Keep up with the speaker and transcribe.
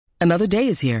Another day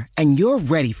is here, and you're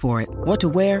ready for it. What to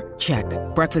wear? Check.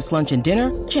 Breakfast, lunch, and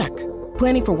dinner? Check.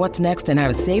 Planning for what's next and how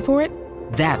to save for it?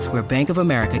 That's where Bank of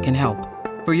America can help.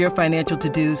 For your financial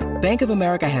to-dos, Bank of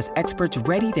America has experts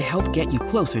ready to help get you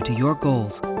closer to your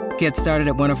goals. Get started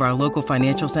at one of our local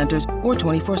financial centers or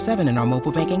 24/7 in our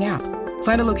mobile banking app.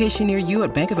 Find a location near you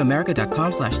at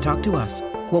bankofamerica.com/talktous.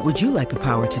 What would you like the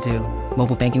power to do?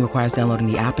 Mobile banking requires downloading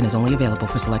the app and is only available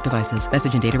for select devices.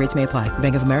 Message and data rates may apply.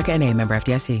 Bank of America N.A., member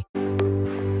FDIC.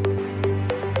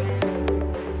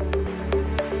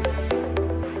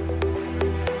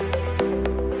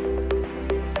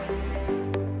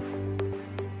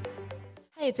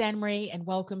 Hey, it's Anne-Marie and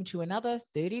welcome to another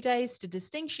 30 Days to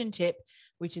Distinction tip,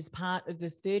 which is part of the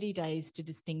 30 Days to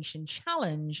Distinction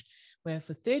challenge, where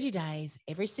for 30 days,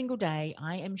 every single day,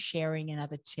 I am sharing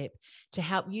another tip to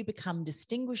help you become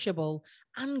distinguishable,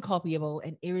 uncopyable,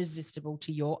 and irresistible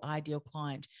to your ideal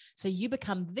client. So you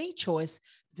become the choice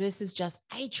versus just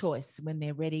a choice when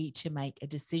they're ready to make a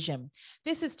decision.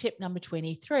 This is tip number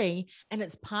 23, and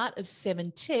it's part of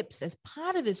 7 tips as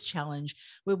part of this challenge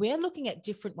where we're looking at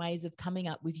different ways of coming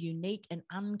up with unique and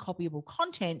uncopyable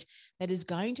content that is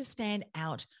going to stand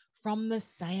out from the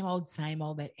same old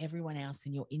that everyone else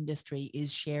in your industry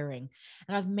is sharing.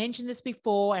 And I've mentioned this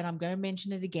before, and I'm going to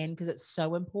mention it again because it's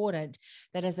so important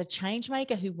that as a change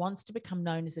maker who wants to become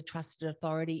known as a trusted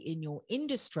authority in your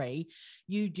industry,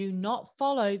 you do not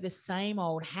follow the same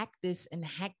old hack this and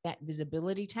hack that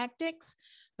visibility tactics,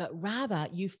 but rather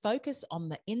you focus on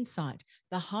the insight,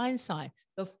 the hindsight,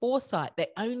 the foresight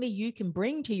that only you can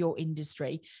bring to your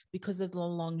industry because of the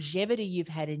longevity you've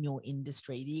had in your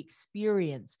industry, the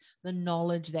experience, the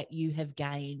knowledge that you have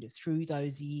gained through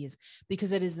those years,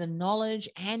 because it is the knowledge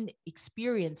and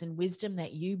experience and wisdom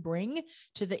that you bring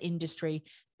to the industry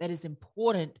that is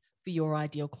important for your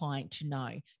ideal client to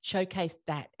know. Showcase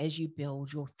that as you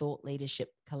build your thought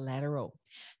leadership collateral.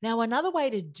 Now, another way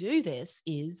to do this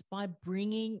is by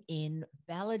bringing in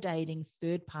validating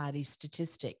third-party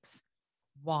statistics.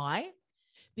 Why?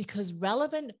 Because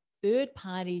relevant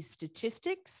third-party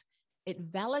statistics, it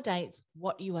validates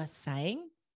what you are saying,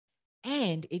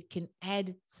 and it can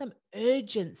add some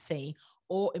urgency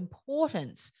or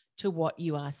importance to what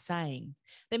you are saying.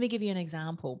 Let me give you an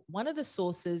example. One of the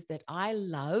sources that I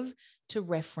love to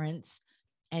reference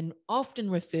and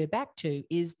often refer back to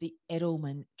is the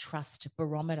Edelman Trust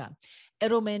Barometer.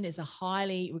 Edelman is a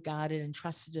highly regarded and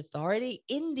trusted authority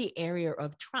in the area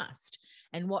of trust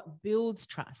and what builds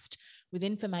trust with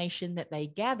information that they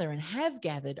gather and have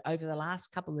gathered over the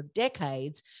last couple of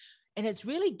decades. And it's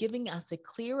really giving us a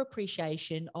clear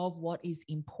appreciation of what is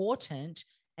important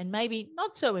and maybe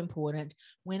not so important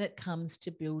when it comes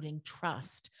to building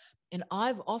trust. And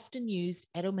I've often used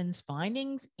Edelman's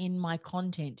findings in my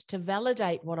content to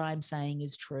validate what I'm saying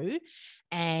is true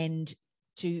and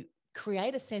to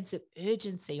create a sense of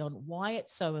urgency on why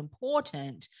it's so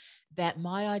important that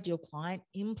my ideal client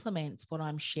implements what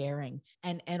I'm sharing.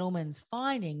 And Edelman's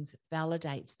findings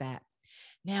validates that.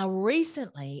 Now,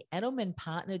 recently, Edelman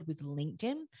partnered with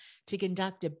LinkedIn to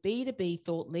conduct a B2B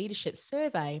thought leadership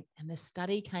survey, and the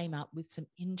study came up with some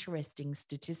interesting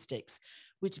statistics,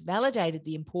 which validated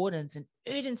the importance and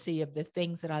urgency of the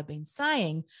things that I've been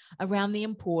saying around the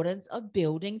importance of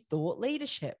building thought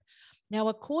leadership. Now,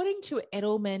 according to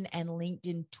Edelman and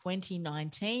LinkedIn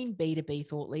 2019 B2B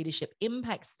thought leadership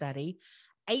impact study,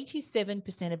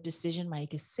 87% of decision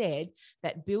makers said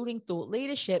that building thought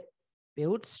leadership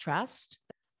builds trust.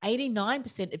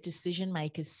 89% of decision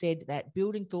makers said that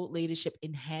building thought leadership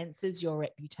enhances your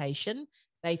reputation.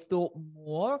 They thought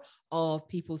more of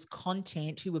people's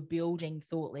content who were building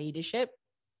thought leadership.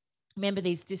 Remember,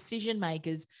 these decision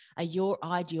makers are your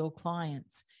ideal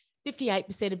clients.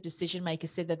 58% of decision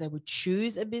makers said that they would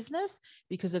choose a business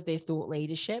because of their thought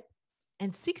leadership.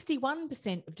 And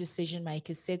 61% of decision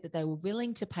makers said that they were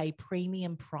willing to pay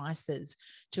premium prices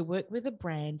to work with a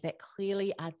brand that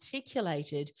clearly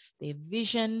articulated their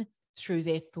vision through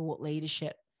their thought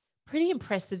leadership. Pretty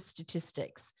impressive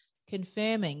statistics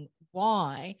confirming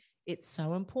why it's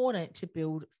so important to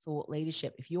build thought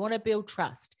leadership. If you want to build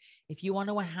trust, if you want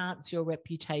to enhance your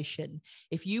reputation,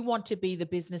 if you want to be the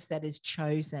business that is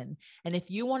chosen, and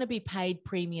if you want to be paid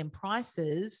premium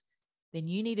prices, then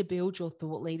you need to build your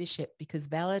thought leadership because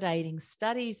validating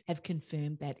studies have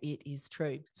confirmed that it is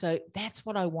true. So that's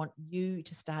what I want you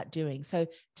to start doing. So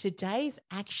today's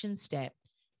action step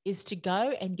is to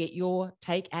go and get your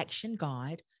Take Action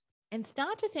Guide and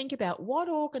start to think about what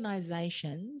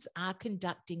organizations are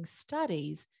conducting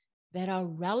studies that are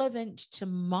relevant to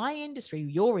my industry,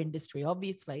 your industry,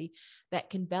 obviously, that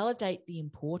can validate the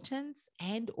importance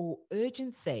and or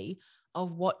urgency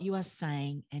of what you are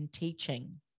saying and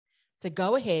teaching. So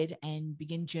go ahead and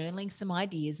begin journaling some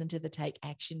ideas into the Take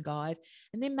Action Guide,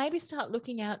 and then maybe start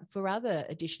looking out for other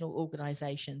additional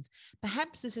organizations.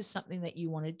 Perhaps this is something that you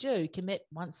want to do. Commit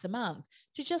once a month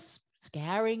to just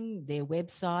scouring their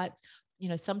websites.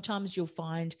 Sometimes you'll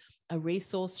find a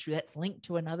resource that's linked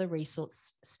to another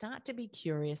resource. Start to be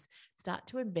curious, start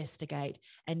to investigate,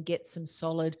 and get some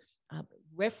solid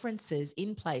references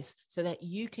in place so that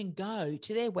you can go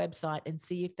to their website and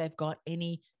see if they've got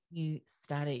any new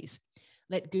studies.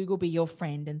 Let Google be your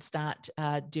friend and start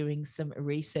doing some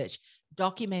research.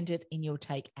 Document it in your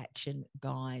Take Action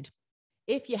Guide.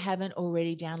 If you haven't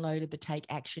already downloaded the Take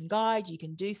Action Guide, you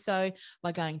can do so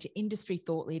by going to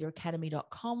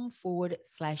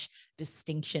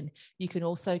industrythoughtleaderacademy.com/distinction. You can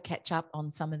also catch up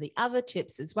on some of the other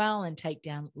tips as well and take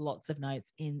down lots of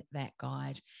notes in that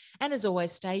guide. And as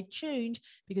always, stay tuned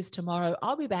because tomorrow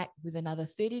I'll be back with another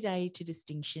 30-day to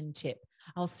distinction tip.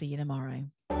 I'll see you tomorrow.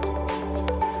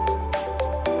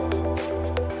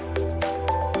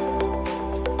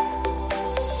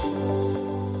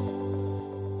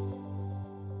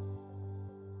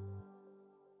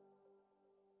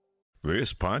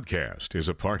 This podcast is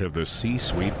a part of the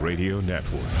C-Suite Radio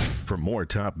Network. For more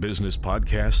top business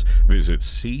podcasts, visit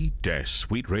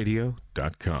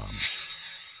c-suiteradio.com.